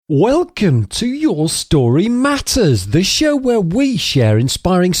Welcome to Your Story Matters, the show where we share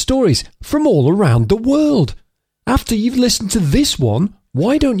inspiring stories from all around the world. After you've listened to this one,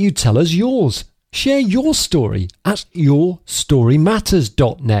 why don't you tell us yours? Share your story at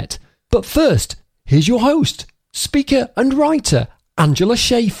yourstorymatters.net. But first, here's your host, speaker and writer, Angela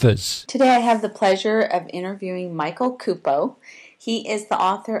Schaefers. Today I have the pleasure of interviewing Michael Cupo. He is the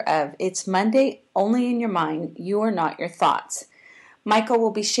author of It's Monday, Only in Your Mind, You Are Not Your Thoughts. Michael will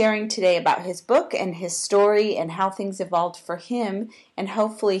be sharing today about his book and his story and how things evolved for him, and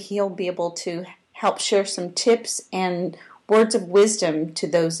hopefully he'll be able to help share some tips and words of wisdom to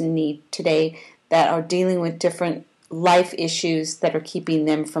those in need today that are dealing with different life issues that are keeping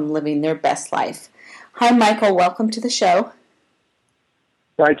them from living their best life. Hi, Michael. Welcome to the show.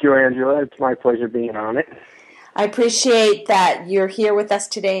 Thank you, Angela. It's my pleasure being on it. I appreciate that you're here with us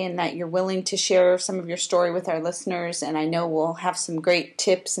today and that you're willing to share some of your story with our listeners, and I know we'll have some great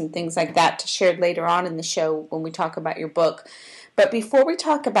tips and things like that to share later on in the show when we talk about your book. But before we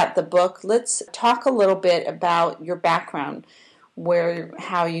talk about the book, let's talk a little bit about your background,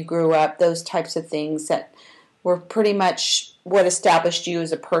 how you grew up, those types of things that were pretty much what established you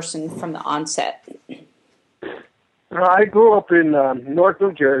as a person from the onset. I grew up in North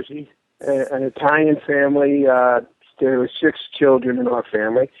New Jersey, an Italian family. There were 6 children in our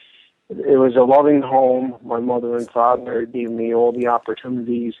family. It was a loving home. My mother and father gave me all the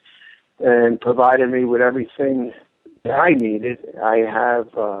opportunities and provided me with everything that I needed. I have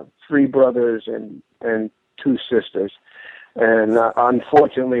 3 brothers and 2 sisters. And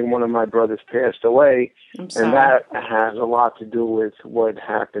unfortunately, one of my brothers passed away, and that has a lot to do with what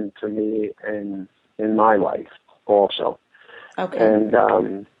happened to me in my life also. Okay.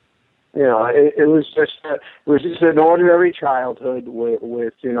 And it was just an ordinary childhood with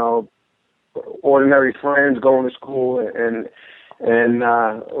ordinary friends going to school, and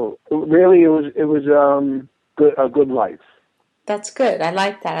really it was a good life. That's good. I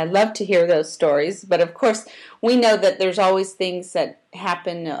like that. I love to hear those stories. But of course, we know that there's always things that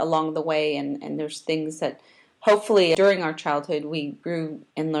happen along the way, and there's things that hopefully during our childhood we grew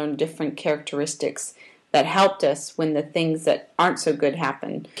and learned different characteristics that helped us when the things that aren't so good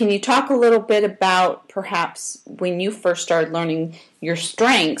happened. Can you talk a little bit about perhaps when you first started learning your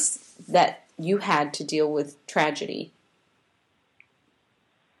strengths that you had to deal with tragedy?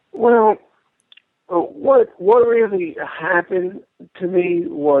 Well, what really happened to me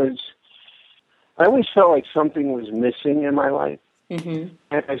was I always felt like something was missing in my life. Mm-hmm.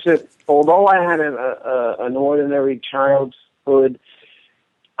 And I said, although I had an ordinary childhood,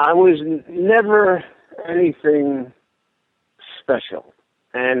 I was never anything special,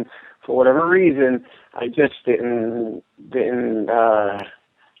 and for whatever reason, I just didn't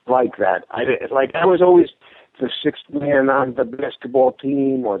like that. I was always the 6th man on the basketball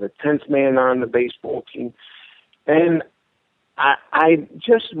team or the 10th man on the baseball team, and I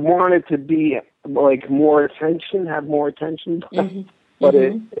just wanted to be like more attention, have more attention, mm-hmm. but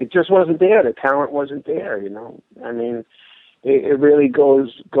mm-hmm. it just wasn't there. The talent wasn't there. I mean. It really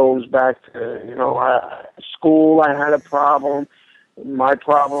goes back to, school. I had a problem. My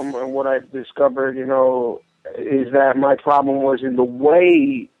problem, and what I've discovered, is that my problem was in the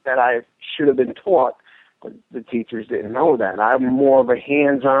way that I should have been taught, but the teachers didn't know that. I'm more of a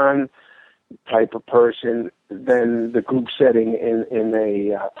hands-on type of person than the group setting in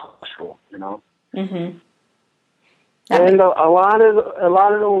a school, Mm-hmm. And a lot of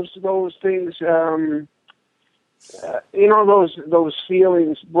those things. Those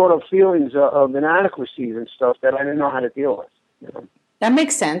feelings brought up feelings of inadequacies and stuff that I didn't know how to deal with. That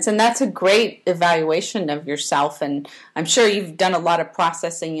makes sense, and that's a great evaluation of yourself, and I'm sure you've done a lot of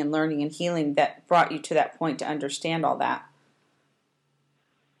processing and learning and healing that brought you to that point to understand all that.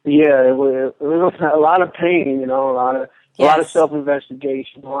 Yeah, it was a lot of pain, a lot of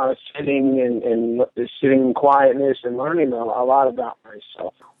self-investigation, a lot of sitting and sitting in quietness and learning a lot about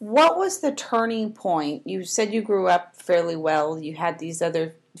myself. What was the turning point? You said you grew up fairly well. You had these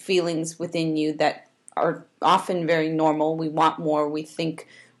other feelings within you that are often very normal. We want more. We think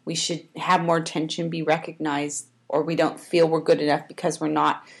we should have more attention, be recognized, or we don't feel we're good enough because we're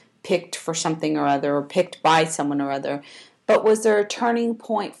not picked for something or other or picked by someone or other. But was there a turning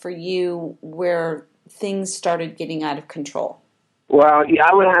point for you where things started getting out of control? Well, yeah,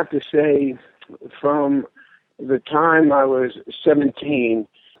 I would have to say from the time I was 17,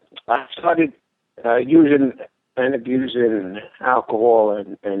 I started using and abusing alcohol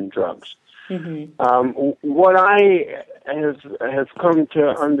and drugs. Mm-hmm. What I have come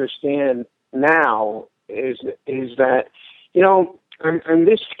to understand now is that, and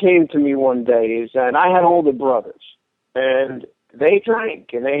this came to me one day, is that I had older brothers, and they drank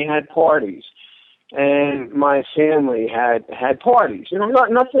and they had parties, and my family had parties. You know,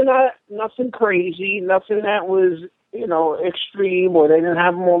 nothing crazy, nothing that was, you know, extreme, or they didn't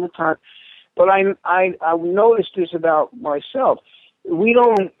have them all the time. But I noticed this about myself. We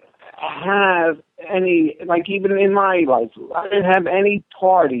don't have any, like, even in my life, I didn't have any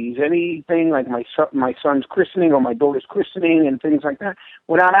parties, anything like my son's christening or my daughter's christening and things like that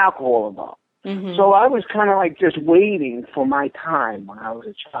without alcohol involved. Mm-hmm. So I was kind of like just waiting for my time when I was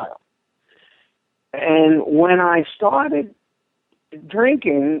a child. And when I started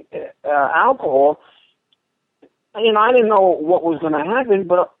drinking alcohol, you know, I didn't know what was going to happen,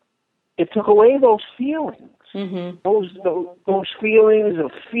 but it took away those feelings. Mm-hmm. Those feelings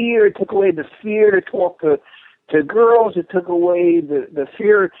of fear. It took away the fear to talk to girls. It took away the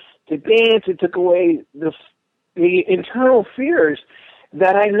fear to dance. It took away the internal fears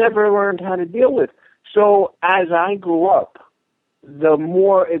that I never learned how to deal with. So as I grew up, the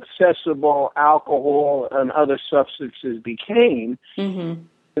more accessible alcohol and other substances became, mm-hmm.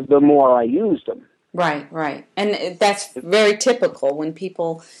 the more I used them. Right. And that's very typical when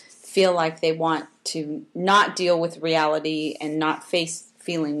people feel like they want to not deal with reality and not face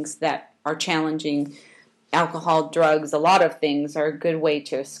feelings that are challenging. Alcohol, drugs, a lot of things are a good way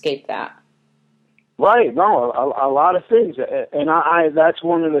to escape that. Right. No, a lot of things. And I that's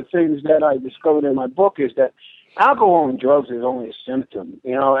one of the things that I discovered in my book, is that alcohol and drugs is only a symptom,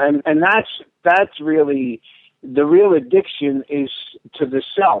 you know, and that's really, the real addiction is to the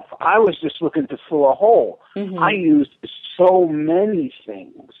self. I was just looking to fill a hole. Mm-hmm. I used so many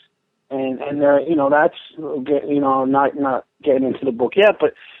things. And there, you know, that's, you know, not getting into the book yet,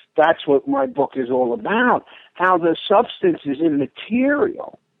 but that's what my book is all about, how the substance is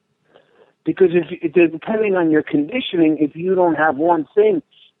immaterial. Because depending on your conditioning, if you don't have one thing,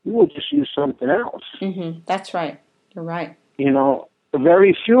 you will just use something else. Mm-hmm. That's right. You're right. You know,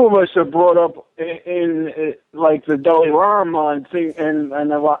 very few of us are brought up in like the Dalai Lama and in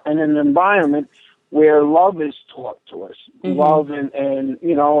an environment where love is taught to us. Mm-hmm. Love and,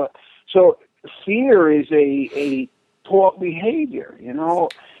 you know, so fear is a taught behavior, you know.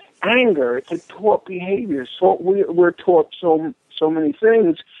 Anger, it's a taught behavior. So we're taught so many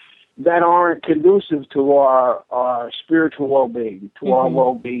things that aren't conducive to our spiritual well-being, to mm-hmm. our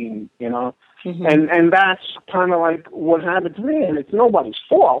well-being, you know. Mm-hmm. And that's kind of like what happened to me, and it's nobody's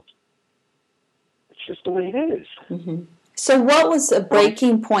fault. It's just the way it is. Mm-hmm. So what was a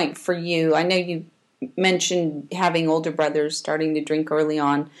breaking point for you? I know you mentioned having older brothers starting to drink early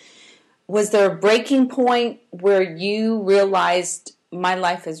on. Was there a breaking point where you realized my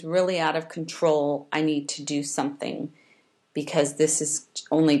life is really out of control, I need to do something because this is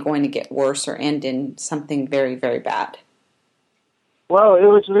only going to get worse or end in something very, very bad? Well, it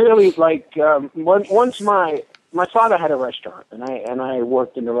was really like once my father had a restaurant, and I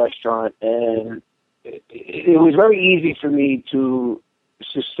worked in the restaurant, and it was very easy for me to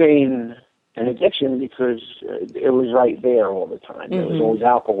sustain an addiction because it was right there all the time. Mm-hmm. There was always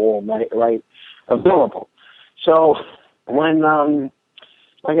alcohol right available. So when,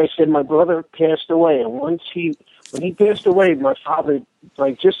 like I said, my brother passed away, and when he passed away, my father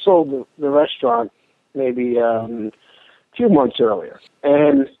just sold the restaurant maybe a few months earlier.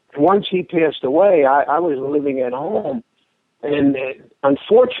 And once he passed away, I was living at home, and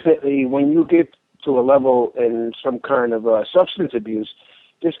unfortunately, when you get to a level in some kind of substance abuse,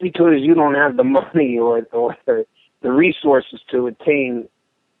 just because you don't have the money or the resources to attain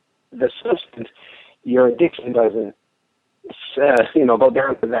the substance, your addiction doesn't, go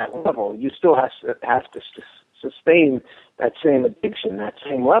down to that level. You still have to sustain that same addiction, that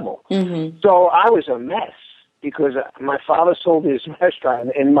same level. Mm-hmm. So I was a mess because my father sold his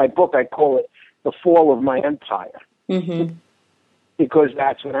restaurant. In my book, I call it The Fall of My Empire. Mm-hmm. Because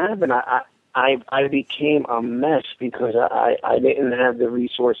that's what happened. I became a mess because I didn't have the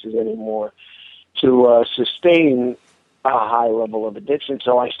resources anymore to sustain a high level of addiction.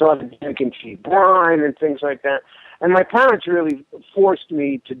 So I started drinking cheap wine and things like that. And my parents really forced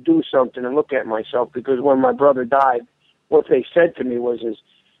me to do something and look at myself, because when my brother died, what they said to me was,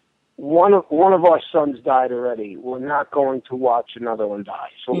 one of our sons died already. We're not going to watch another one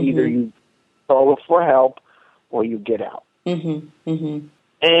die. So mm-hmm. either you go for help or you get out. Mm-hmm. Mm-hmm.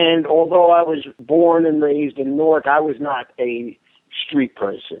 And although I was born and raised in Newark, I was not a street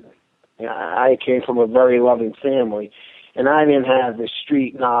person. I came from a very loving family, and I didn't have the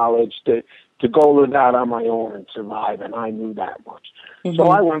street knowledge to go live out on my own and survive, and I knew that much. Mm-hmm. So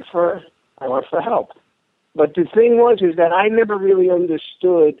I went for help. But the thing was that I never really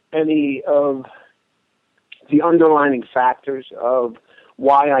understood any of the underlying factors of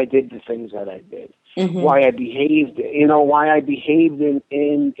why I did the things that I did. why I behaved, in the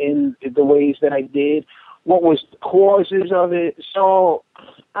ways that I did, what was the causes of it. So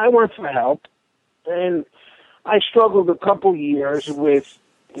I went for help, and I struggled a couple years with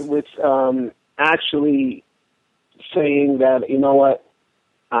actually saying that, you know what,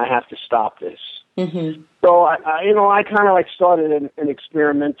 I have to stop this. Mm-hmm. So I kind of like started an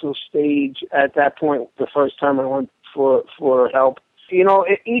experimental stage at that point. The first time I went for help,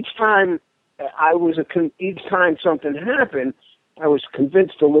 each time something happened, I was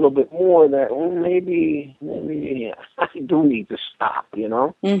convinced a little bit more that maybe I do need to stop.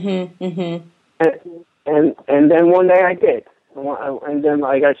 Mm-hmm. Mm-hmm. And then one day I did, and then,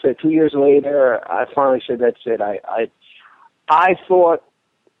 like I said, 2 years later, I finally said, that's it. I thought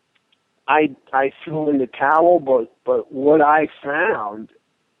I threw in the towel, but what I found,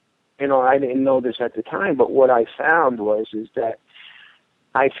 I didn't know this at the time, but what I found is that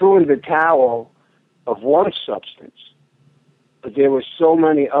I threw in the towel of one substance, but there were so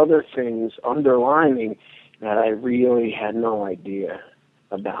many other things underlining that I really had no idea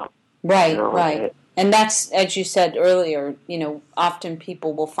about. Right, right. And that's, as you said earlier, often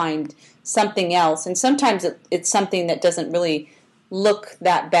people will find something else, and sometimes it's something that doesn't really look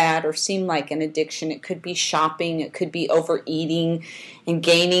that bad or seem like an addiction. It could be shopping, it could be overeating and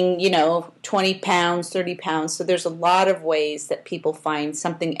gaining, 20 pounds, 30 pounds. So there's a lot of ways that people find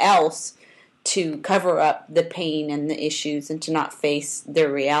something else to cover up the pain and the issues and to not face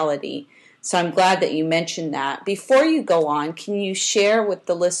their reality. So I'm glad that you mentioned that. Before you go on, can you share with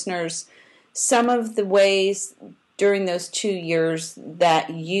the listeners some of the ways during those 2 years that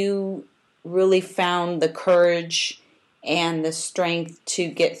you really found the courage and the strength to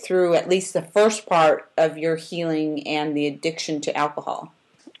get through at least the first part of your healing and the addiction to alcohol?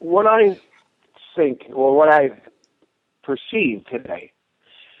 What I think, or what I perceive today,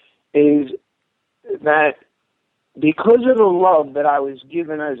 is that because of the love that I was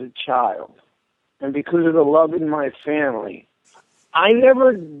given as a child, and because of the love in my family, I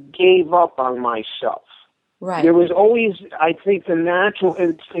never gave up on myself. Right. There was always, I think, the natural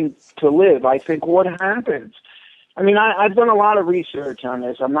instinct to live. I think what happens, I mean, I've done a lot of research on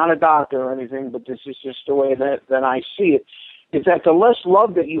this. I'm not a doctor or anything, but this is just the way that I see it, is that the less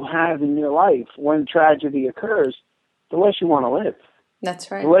love that you have in your life when tragedy occurs, the less you want to live.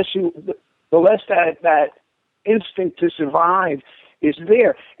 That's right. The less that instinct to survive is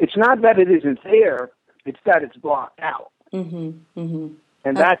there. It's not that it isn't there, it's that it's blocked out. Mm-hmm. Mm-hmm.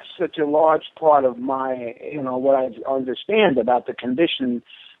 And that's such a large part of my, what I understand about the conditioned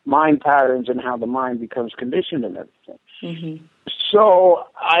mind patterns and how the mind becomes conditioned and everything. Mm-hmm. So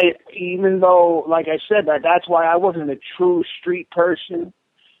even though, like I said, that's why I wasn't a true street person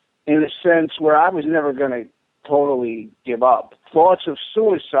in a sense where I was never going to totally give up. Thoughts of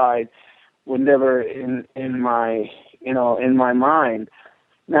suicide were never in my mind.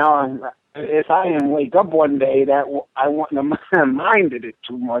 Now, if I wake up one day, that I wouldn't have minded it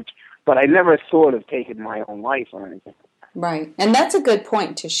too much, but I never thought of taking my own life or anything. Right. And that's a good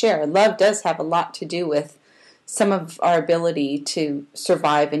point to share. Love does have a lot to do with some of our ability to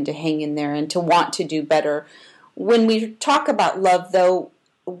survive and to hang in there and to want to do better. When we talk about love, though,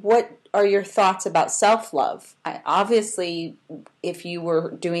 what are your thoughts about self-love? Obviously, if you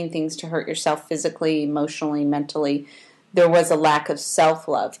were doing things to hurt yourself physically, emotionally, mentally, there was a lack of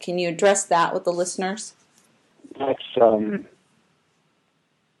self-love. Can you address that with the listeners? That's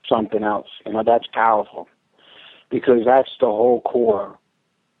something else. That's powerful because that's the whole core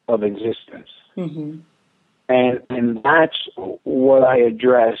of existence. Mm-hmm. And that's what I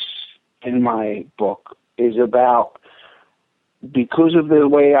address in my book, is about because of the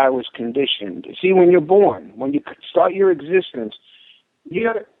way I was conditioned. See, when you're born, when you start your existence,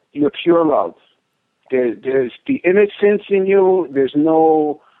 you're pure love. There's the innocence in you. There's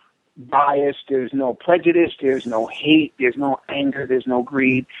no bias. There's no prejudice. There's no hate. There's no anger. There's no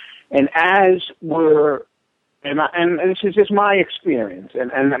greed. And as we're, and this is just my experience,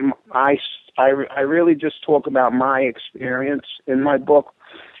 and I really just talk about my experience in my book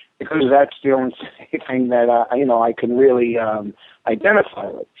because that's the only thing that I can really identify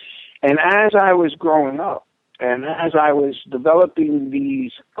with. And as I was growing up, and as I was developing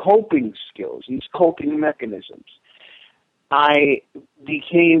these coping skills, these coping mechanisms, I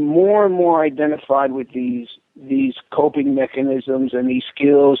became more and more identified with these coping mechanisms and these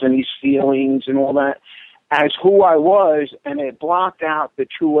skills and these feelings and all that as who I was, and it blocked out the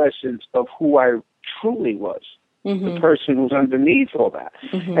true essence of who I truly was, mm-hmm. the person who's underneath all that.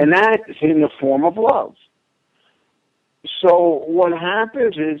 Mm-hmm. And that is in the form of love. So what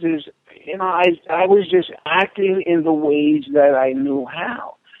happens is I was just acting in the ways that I knew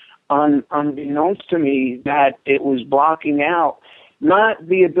how. unbeknownst to me, that it was blocking out not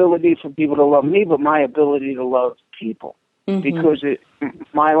the ability for people to love me, but my ability to love people. Mm-hmm. Because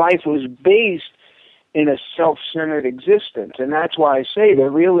my life was based in a self-centered existence, and that's why I say the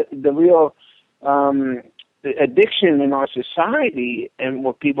real addiction in our society, and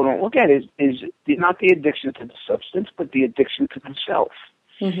what people don't look at is not the addiction to the substance, but the addiction to the self.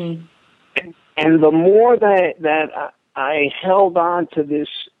 Mm-hmm. And the more that I held on to this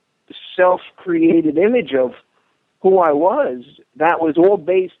self-created image of who I was, that was all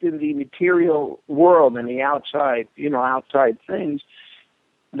based in the material world and the outside things,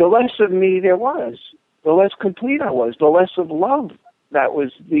 the less of me there was, the less complete I was, the less of love that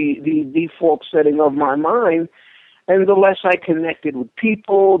was the default setting of my mind, and the less I connected with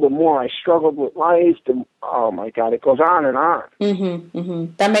people, the more I struggled with life. Oh my God, it goes on and on. Mm-hmm,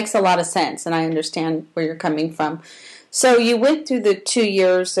 mm-hmm. That makes a lot of sense, and I understand where you're coming from. So you went through the 2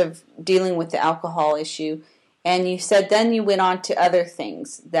 years of dealing with the alcohol issue, and you said then you went on to other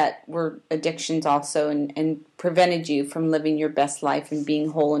things that were addictions also and prevented you from living your best life and being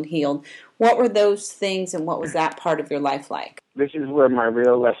whole and healed. What were those things, and what was that part of your life like? This is where my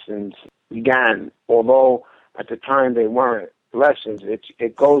real lessons began, although at the time they weren't lessons.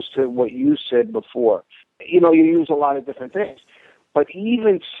 It goes to what you said before. You use a lot of different things, but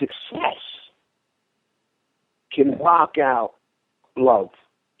even success can block out love.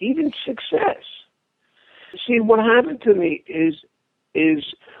 Even success. See, what happened to me is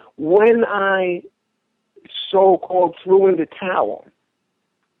when I so-called threw in the towel,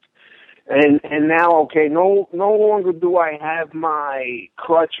 and now, okay, no longer do I have my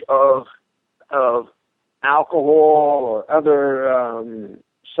crutch of alcohol or other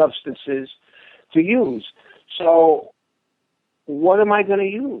substances to use. So what am I going to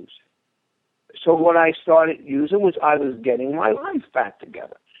use? So what I started using was I was getting my life back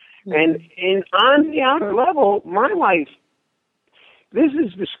together. Mm-hmm. And on the outer level, my life, this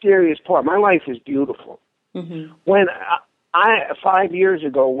is the scariest part. My life is beautiful. Mm-hmm. When I 5 years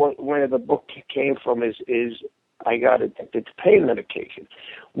ago, where the book came from is I got addicted to pain medication.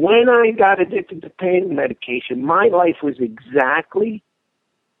 When I got addicted to pain medication, my life was exactly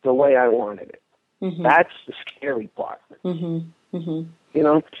the way I wanted it. Mm-hmm. That's the scary part. Mm-hmm. Mm-hmm.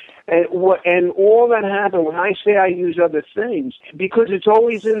 And all that happened, when I say I use other things, because it's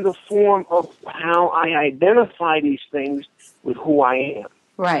always in the form of how I identify these things with who I am.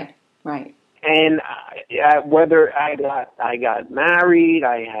 Right, right. And whether I got married,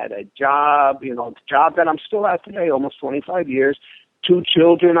 I had a job, the job that I'm still at today, almost 25 years. 2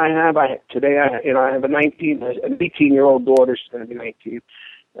 children I have. Today I have an 18-year-old daughter. She's going to be 19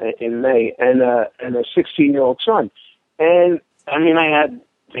 in May, and a 16-year-old son. And I had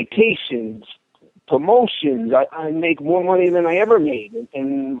vacations, promotions. I make more money than I ever made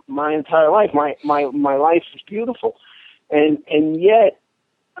in my entire life. My life is beautiful, and yet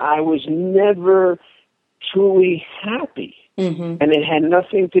I was never truly happy. Mm-hmm. And it had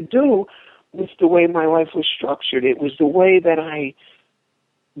nothing to do with the way my life was structured. It was the way that I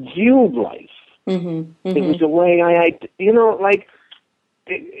viewed life. Mm-hmm. Mm-hmm. It was the way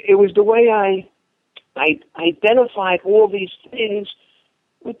it was the way I identified all these things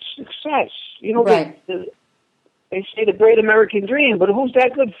with success. Right. They say the great American dream, but who's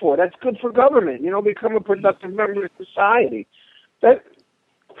that good for? That's good for government. Become a productive member of society. That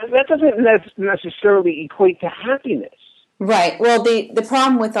doesn't necessarily equate to happiness. Right. Well, the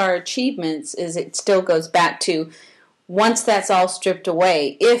problem with our achievements is it still goes back to once that's all stripped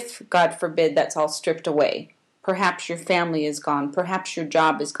away, if, God forbid, that's all stripped away, perhaps your family is gone, perhaps your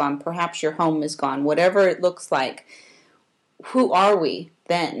job is gone, perhaps your home is gone, whatever it looks like, who are we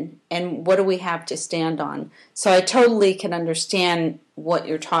then? And what do we have to stand on? So I totally can understand what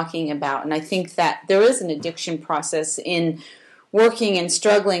you're talking about. And I think that there is an addiction process in working and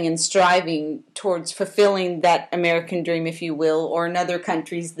struggling and striving towards fulfilling that American dream, if you will, or in other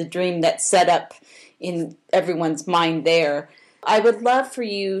countries, the dream that's set up in everyone's mind there. I would love for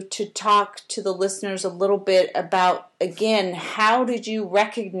you to talk to the listeners a little bit about, again, how did you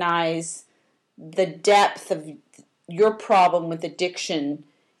recognize the depth of your problem with addiction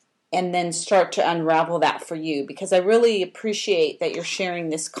and then start to unravel that for you? Because I really appreciate that you're sharing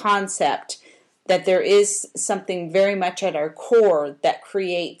this concept that there is something very much at our core that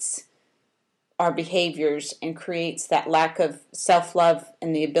creates our behaviors and creates that lack of self-love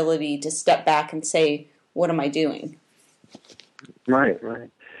and the ability to step back and say, what am I doing? Right.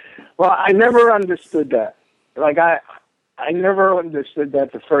 Well, I never understood that. I never understood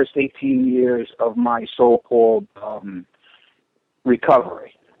that the first 18 years of my so-called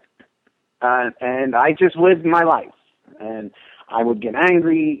recovery. And I just lived my life. And I would get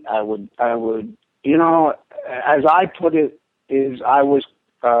angry. I would, as I put it, is I was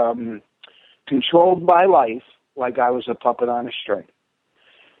controlled by life like I was a puppet on a string.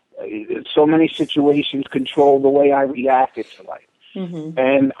 So many situations controlled the way I reacted to life. Mm-hmm.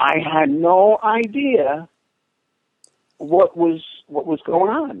 And I had no idea what was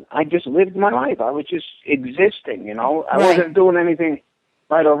going on. I just lived my life. I was just existing, I wasn't doing anything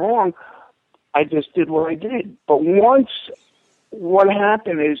right or wrong. I just did what I did. But what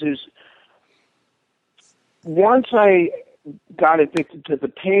happened is once I got addicted to the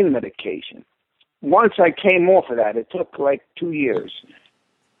pain medication, once I came off of that, it took like 2 years.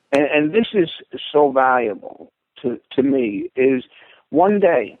 And this is so valuable to me, is one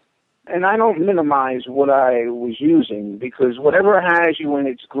day, and I don't minimize what I was using, because whatever has you in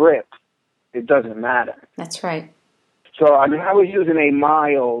its grip, it doesn't matter. That's right. So, I was using a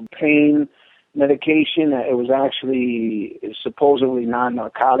mild pain medication. It was actually supposedly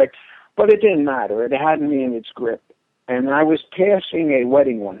non-narcotic, but it didn't matter. It had me in its grip. And I was passing a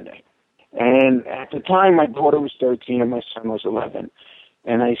wedding one day. And at the time, my daughter was 13 and my son was 11.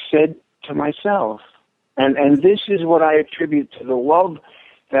 And I said to myself, and this is what I attribute to the love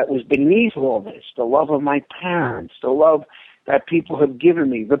that was beneath all this, the love of my parents, the love that people have given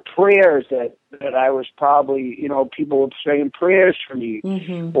me, the prayers that I was probably, people were saying prayers for me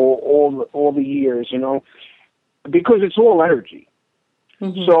mm-hmm. all the years, because it's all energy.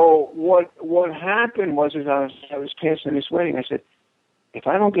 Mm-hmm. So what happened was, as I was passing this wedding, I said, if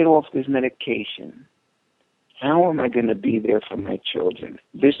I don't get off this medication, how am I going to be there for my children?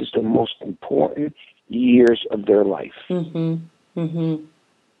 This is the most important years of their life. Mm-hmm. Mm-hmm.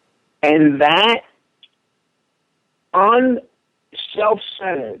 And that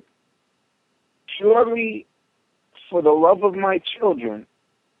self-centered, purely for the love of my children,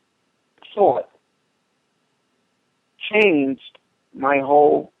 thought changed my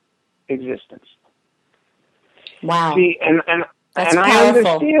whole existence. Wow. See, and that's I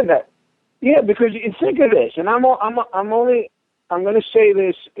understand that. Yeah, because you think of this, and I'm going to say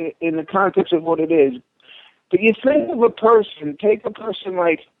this in the context of what it is. But you think of a person, take a person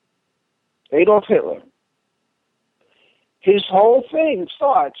like Adolf Hitler. His whole thing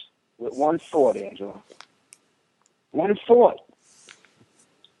starts with one thought, Angela. One thought.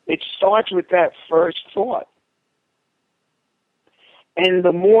 It starts with that first thought. And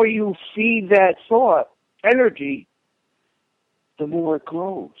the more you feed that thought energy, the more it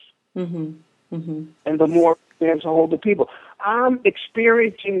grows. Mm-hmm. Mm-hmm. And the more it grabs a hold of people. I'm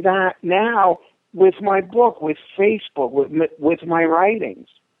experiencing that now with my book, with Facebook, with my writings.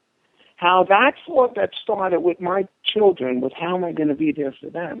 How that thought that started with my children, with how am I going to be there for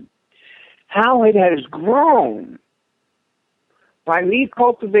them, how it has grown by me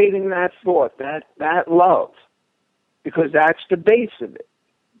cultivating that thought, that love, because that's the base of it.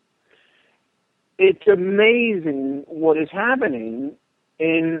 It's amazing what is happening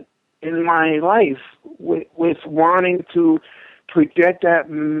in my life with wanting to project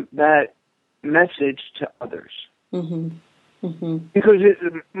that message to others. Mm-hmm. Mm-hmm. Because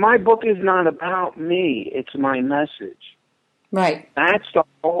my book is not about me; it's my message. Right. That's the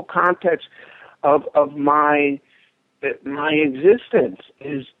whole context of my existence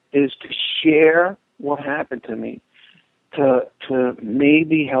is to share what happened to me, to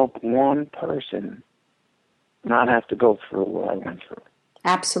maybe help one person not have to go through what I went through.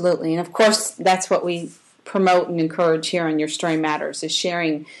 Absolutely. And of course, that's what we promote and encourage here on Your Story Matters, is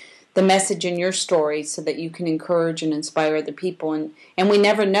sharing the message in your story so that you can encourage and inspire other people. And we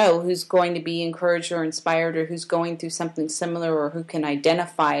never know who's going to be encouraged or inspired, or who's going through something similar, or who can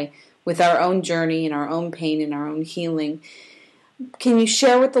identify with our own journey and our own pain and our own healing. Can you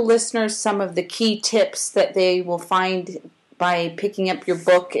share with the listeners some of the key tips that they will find by picking up your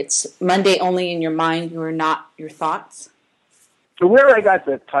book? It's Monday Only in Your Mind, You Are Not Your Thoughts. So where I got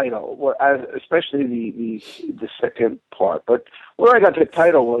the title, especially the second part, but where I got the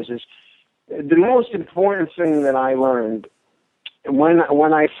title is the most important thing that I learned when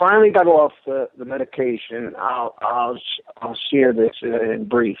I finally got off the medication. I'll share this in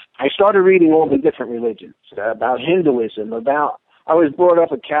brief. I started reading all the different religions, about Hinduism, I was brought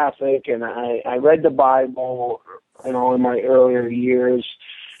up a Catholic, and I read the Bible, in my earlier years,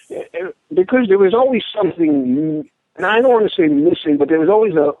 because there was always something. And I don't want to say missing, but there was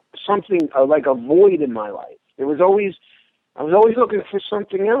always something like a void in my life. I was always looking for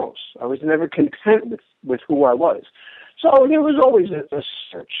something else. I was never content with who I was. So there was always a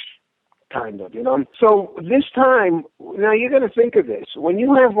search, kind of, So this time, now you're going to think of this. When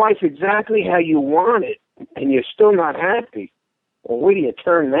you have life exactly how you want it, and you're still not happy, well, where do you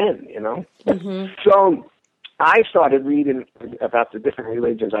turn then, Mm-hmm. So I started reading about the different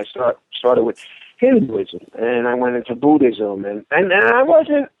religions. I started with Hinduism, and I went into Buddhism, and I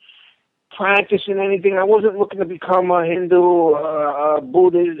wasn't practicing anything. I wasn't looking to become a Hindu, a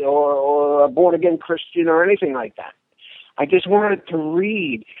Buddhist, or a born-again Christian or anything like that. I just wanted to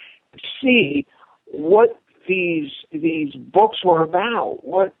read, see what these books were about.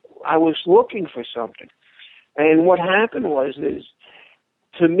 What I was looking for something, and what happened is,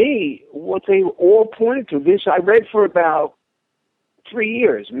 to me, what they all pointed to. This I read for about 3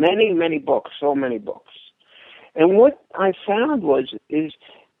 years, many books, so many books, and what I found is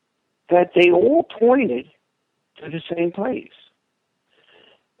that they all pointed to the same place: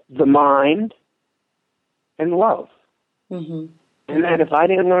 the mind and love. Mm-hmm. And that if I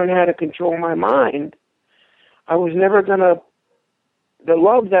didn't learn how to control my mind, I was never gonna. The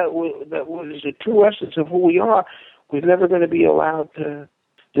love that was the true essence of who we are was never going to be allowed to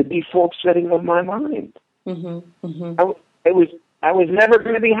the default setting of my mind. Mm-hmm. Mm-hmm. I was never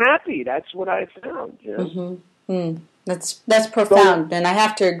going to be happy. That's what I found. You know? Mm-hmm. Mm. That's profound, and I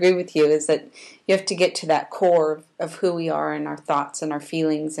have to agree with you. Is that you have to get to that core of who we are and our thoughts and our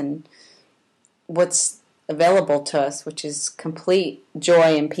feelings and what's available to us, which is complete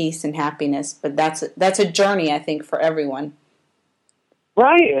joy and peace and happiness. But that's a journey, I think, for everyone.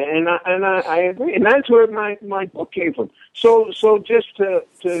 Right, and I agree, and that's where my book came from. So just to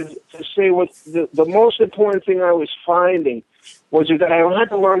say what the most important thing I was finding was that I had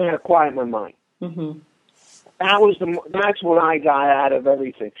to learn how to quiet my mind. Mm-hmm. That's what I got out of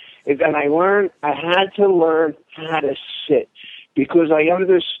everything. Is that I had to learn how to sit, because I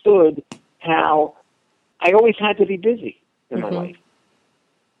understood how I always had to be busy in my life,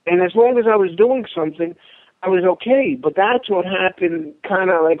 and as long as I was doing something, I was okay. But that's what happened, kind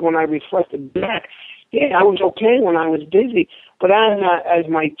of like when I reflected back. Yeah, I was okay when I was busy, but as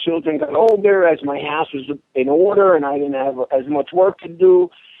my children got older, as my house was in order, and I didn't have as much work to do,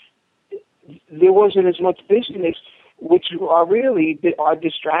 there wasn't as much busyness, which are really our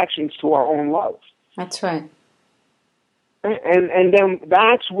distractions to our own love. That's right. And then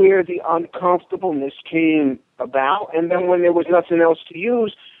that's where the uncomfortableness came about. And then when there was nothing else to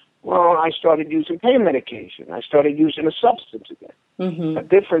use, well, I started using pain medication. I started using a substance again, a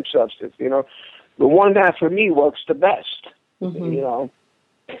different substance, you know, the one that for me works the best, you know.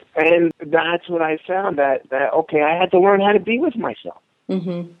 And that's what I found, that okay, I had to learn how to be with myself.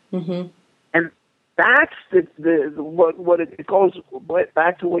 And that's it goes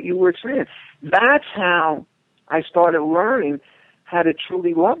back to what you were saying. That's how I started learning how to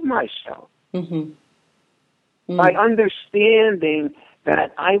truly love myself. By understanding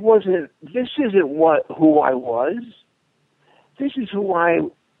that I wasn't, this isn't who I was. This is who I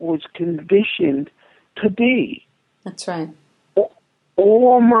was conditioned to be. That's right.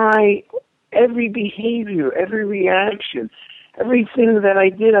 Every behavior, every reaction, everything that I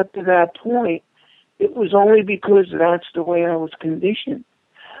did up to that point, it was only because that's the way I was conditioned.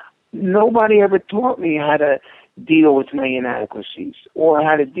 Nobody ever taught me how to deal with my inadequacies or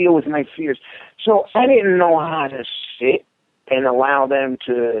how to deal with my fears. So I didn't know how to sit and allow them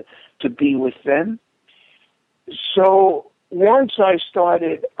to be with them. So once I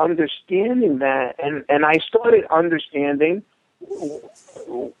started understanding that, and I started understanding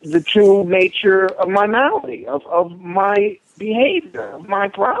the true nature of my malady, of my behavior, of my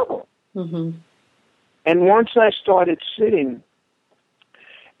problem. And once I started sitting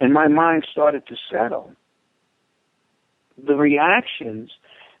and my mind started to settle, the reactions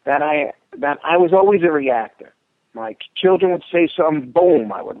that I was always a reactor. My children would say something,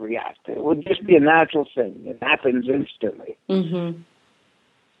 boom, I would react. It would just be a natural thing. It happens instantly.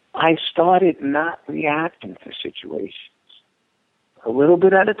 I started not reacting to situations, a little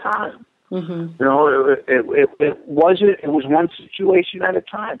bit at a time. You know, it was one situation at a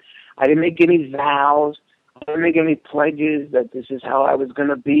time. I didn't make any vows. I didn't make any pledges that this is how I was going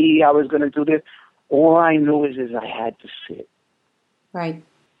to be. I was going to do this. All I knew is I had to sit. Right.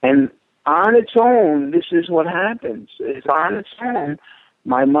 And on its own, this is what happens. Is on its own,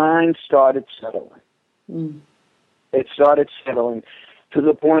 my mind started settling. It started settling to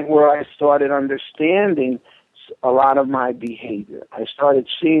the point where I started understanding a lot of my behavior. I started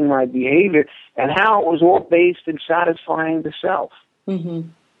seeing my behavior and how it was all based in satisfying the self.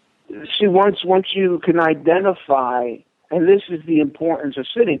 See, once you can identify, and this is the importance of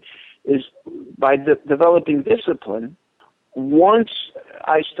sitting, is by developing discipline. Once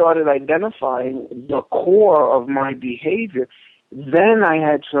I started identifying the core of my behavior, then I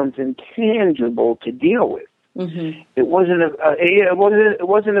had something tangible to deal with. It wasn't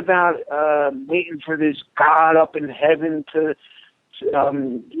about waiting for this God up in heaven to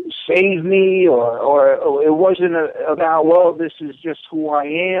save me, or it wasn't about, well, this is just who I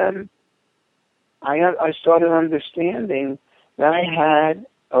am. I started understanding that I had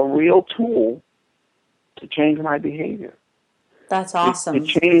a real tool to change my behavior. That's awesome. It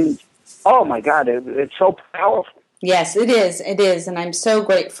changed. Oh my God, it's so powerful. Yes, it is. It is. And I'm so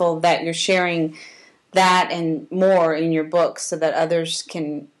grateful that you're sharing that and more in your book so that others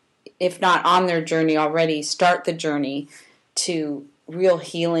can, if not on their journey already, start the journey to real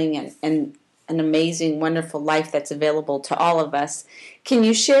healing and an amazing, wonderful life that's available to all of us. Can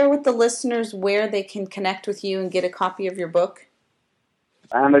you share with the listeners where they can connect with you and get a copy of your book?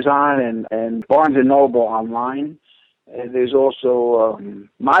 Amazon and Barnes & Noble online. And there's also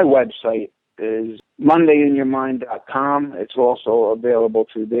my website is mondayinyourmind.com. It's also available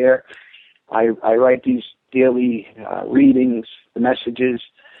through there. I write these daily readings, messages,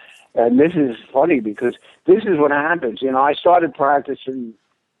 and this is funny because this is what happens. You know, I started practicing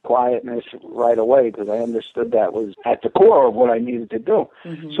quietness right away because I understood that was at the core of what I needed to do.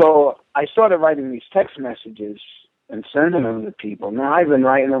 Mm-hmm. So I started writing these text messages and sending them to people. Now I've been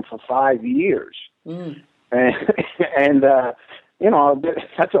writing them for 5 years. Mm. And you know,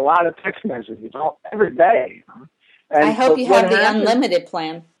 that's a lot of text messages every day. And I hope you have the unlimited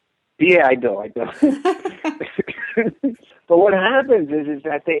plan. Yeah, I do. But what happens is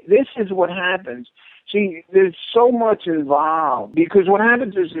that this is what happens. See, there's so much involved because what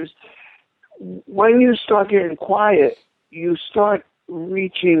happens is when you start getting quiet, you start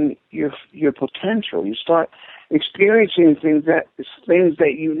reaching your potential. You start experiencing things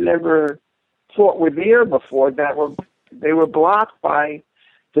that you never thought were there before. They were blocked by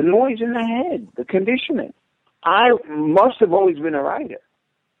the noise in the head, the conditioning. I must have always been a writer,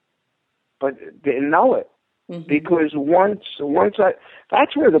 but didn't know it. Mm-hmm. Because once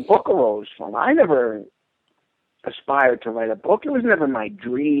that's where the book arose from. I never aspired to write a book. It was never my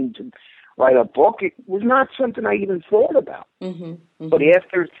dream to write a book. It was not something I even thought about. Mm-hmm. Mm-hmm. But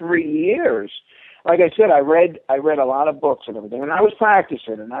after 3 years, like I said, I read a lot of books and everything, and I was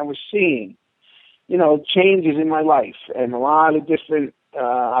practicing, and I was seeing, you know, changes in my life, and a lot of different.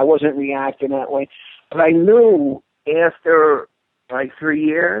 I wasn't reacting that way, but I knew after like 3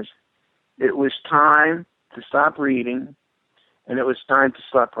 years, it was time to stop reading, and it was time to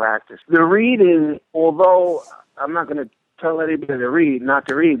start practice. The reading, although I'm not going to tell anybody to read, not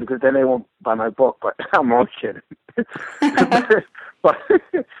to read, because then they won't buy my book, but I'm only kidding. but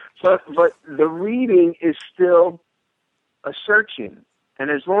the reading is still a searching,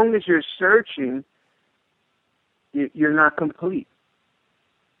 and as long as you're searching, you're not complete.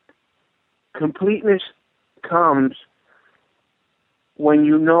 Completeness comes when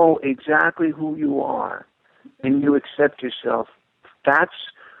you know exactly who you are and you accept yourself. That's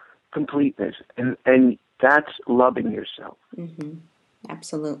completeness, and that's loving yourself. Mm-hmm.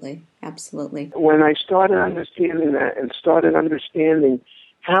 Absolutely, absolutely. When I started understanding that and started understanding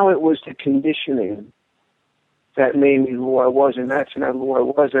how it was the conditioning that made me who I was, and that's not who I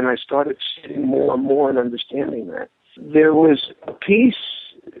was, and I started sitting more and more and understanding that. There was a peace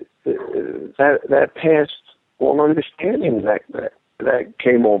that passed all understanding that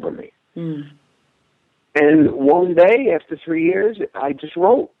came over me. Mm. And one day, after 3 years, I just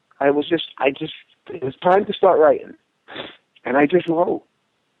wrote. It was time to start writing. And I just wrote.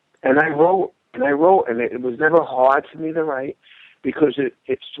 And I wrote, and I wrote, and it was never hard for me to write because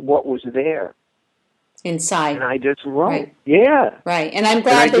it's what was there. Inside. And I just wrote. Right. Yeah. Right. And I'm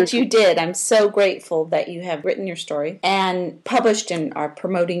glad that you did. I'm so grateful that you have written your story and published and are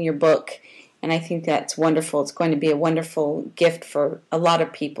promoting your book. And I think that's wonderful. It's going to be a wonderful gift for a lot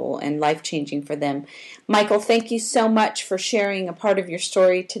of people and life-changing for them. Michael, thank you so much for sharing a part of your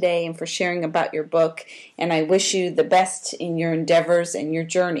story today and for sharing about your book. And I wish you the best in your endeavors and your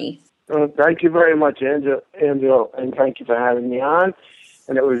journey. Thank you very much, Angela, and thank you for having me on.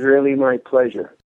 And it was really my pleasure.